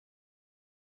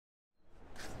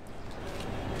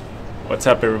What's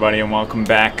up everybody and welcome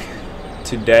back.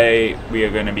 Today we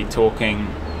are going to be talking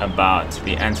about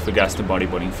the Antofagasta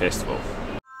Bodyboarding Festival.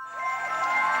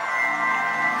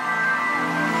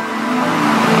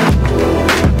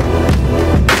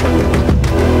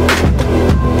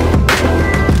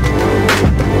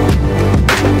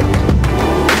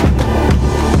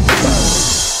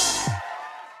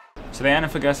 So the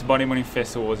Antofagasta Bodyboarding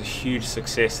Festival was a huge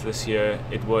success this year.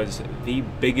 It was the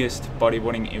biggest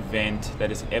bodyboarding event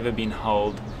that has ever been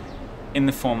held in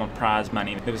the form of prize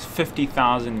money. There was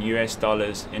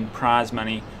 $50,000 in prize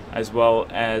money, as well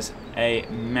as a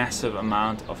massive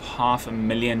amount of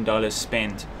 $500,000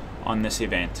 spent on this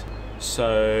event.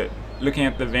 So looking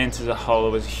at the event as a whole,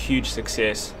 it was a huge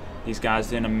success. These guys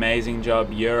did an amazing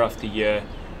job year after year.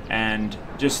 And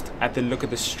just at the look at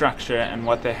the structure and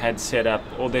what they had set up,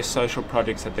 all their social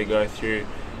projects that they go through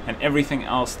and everything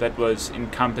else that was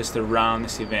encompassed around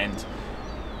this event,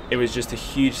 it was just a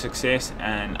huge success,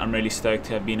 and I'm really stoked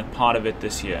to have been a part of it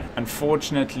this year.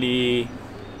 Unfortunately,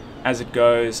 as it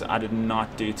goes, I did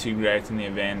not do too great in the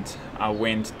event. I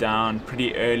went down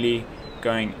pretty early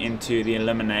going into the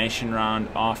elimination round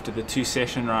after the 2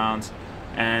 session rounds,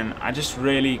 and I just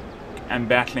really am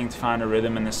battling to find a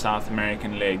rhythm in the South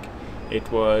American leg.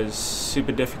 It was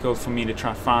super difficult for me to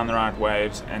try to find the right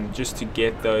waves and just to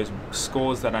get those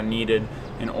scores that I needed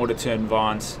in order to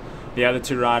advance. The other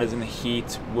 2 riders in the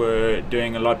heat were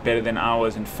doing a lot better than I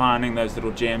was in finding those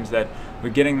little gems that were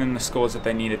getting them the scores that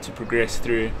they needed to progress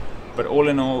through. But all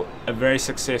in all, a very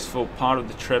successful part of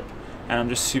the trip, and I'm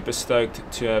just super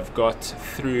stoked to have got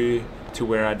through to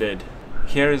where I did.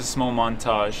 Here is a small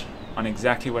montage on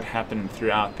exactly what happened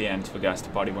throughout the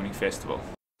Antofagasta Bodyboarding Festival.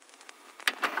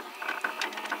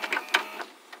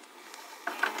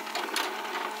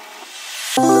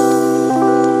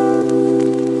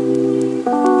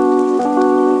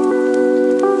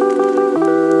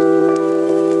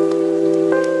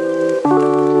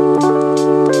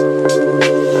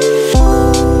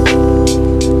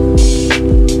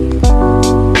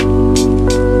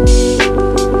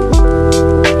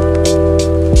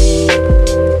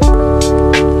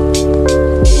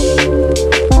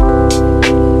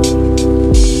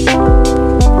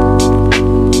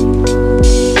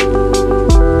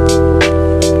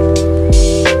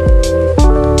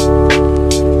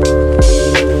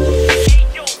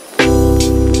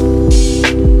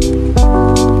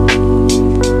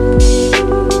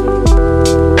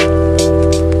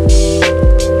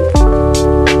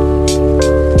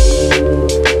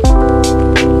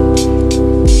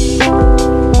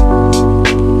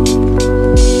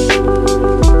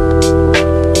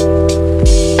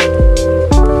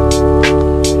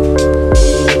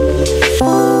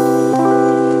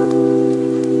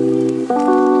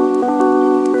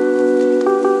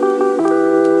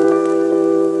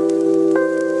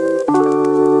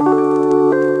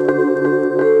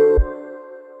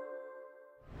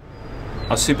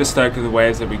 I was super stoked with the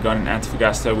waves that we got in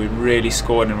Antofagasta. We really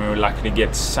scored, and we were lucky to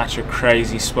get such a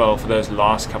crazy swell for those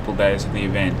last couple days of the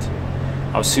event.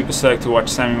 I was super stoked to watch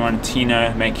Sammy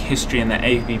Montino make history in the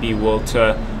AVB World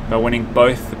Tour by winning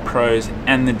both the pros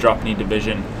and the drop knee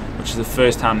division, which is the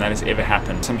first time that has ever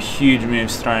happened. Some huge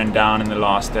moves thrown down in the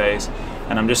last days,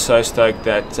 and I'm just so stoked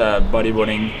that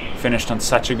bodyboarding finished on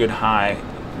such a good high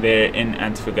there in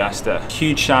Antofagasta.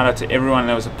 Huge shout out to everyone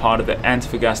that was a part of the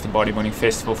Antofagasta Bodyboarding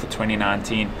Festival for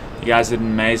 2019. You guys did an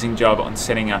amazing job on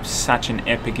setting up such an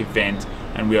epic event,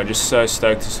 and we are just so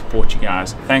stoked to support you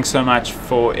guys. Thanks so much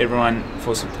for everyone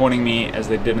for supporting me as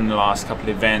they did in the last couple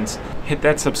of events. Hit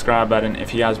that subscribe button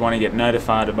if you guys want to get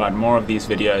notified about more of these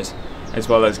videos, as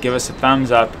well as give us a thumbs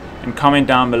up and comment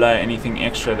down below anything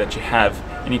extra that you have,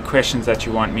 any questions that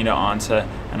you want me to answer,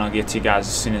 and I'll get to you guys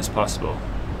as soon as possible.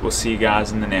 We'll see you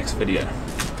guys in the next video.